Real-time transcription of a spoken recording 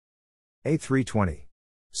A320.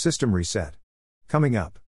 System reset. Coming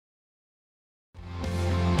up.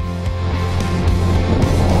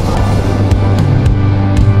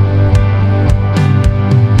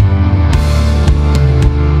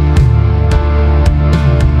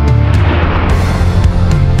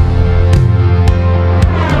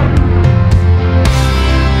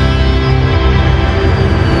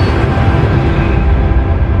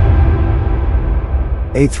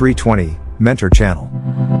 A320 Mentor Channel.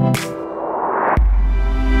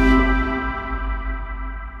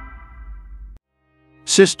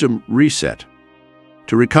 System reset.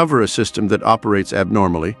 To recover a system that operates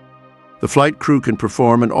abnormally, the flight crew can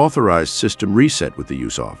perform an authorized system reset with the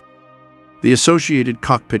use of the associated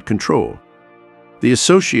cockpit control, the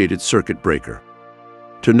associated circuit breaker.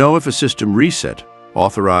 To know if a system reset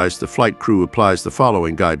authorized, the flight crew applies the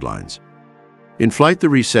following guidelines. In flight, the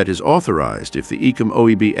reset is authorized if the ECM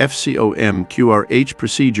OEB FCOM QRH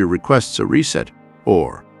procedure requests a reset,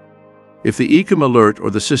 or if the ECM alert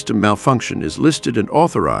or the system malfunction is listed and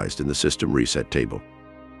authorized in the system reset table.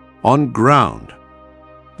 On ground,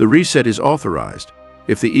 the reset is authorized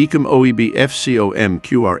if the ECM OEB FCOM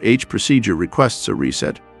QRH procedure requests a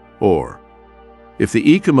reset, or if the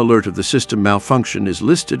ECM alert of the system malfunction is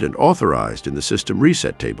listed and authorized in the system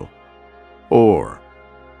reset table, or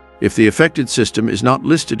if the affected system is not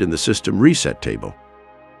listed in the system reset table.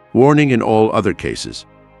 Warning: in all other cases,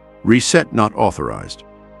 reset not authorized.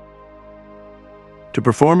 To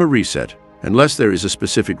perform a reset, unless there is a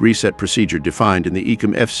specific reset procedure defined in the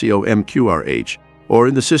ECM FCOM QRH or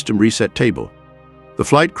in the system reset table, the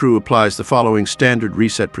flight crew applies the following standard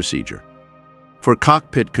reset procedure. For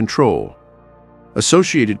cockpit control,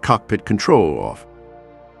 associated cockpit control off.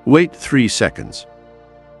 Wait 3 seconds.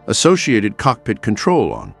 Associated cockpit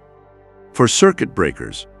control on. For circuit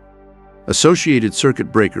breakers, associated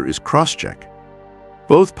circuit breaker is cross-check.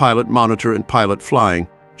 Both pilot monitor and pilot flying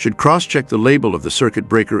should cross-check the label of the circuit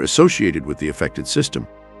breaker associated with the affected system.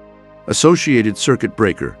 Associated circuit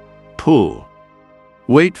breaker, pull.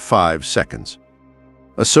 Wait 5 seconds.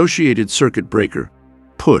 Associated circuit breaker,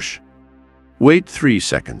 push. Wait 3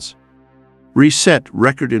 seconds. Reset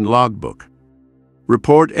record in logbook.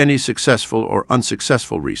 Report any successful or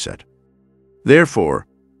unsuccessful reset. Therefore,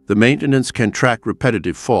 the maintenance can track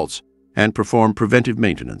repetitive faults and perform preventive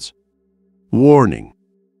maintenance. Warning: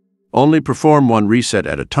 only perform one reset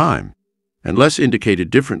at a time, unless indicated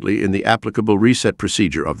differently in the applicable reset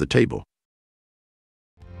procedure of the table.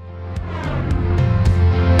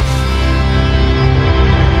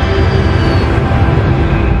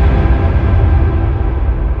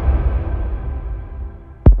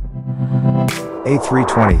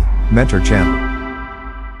 A320 Mentor Channel.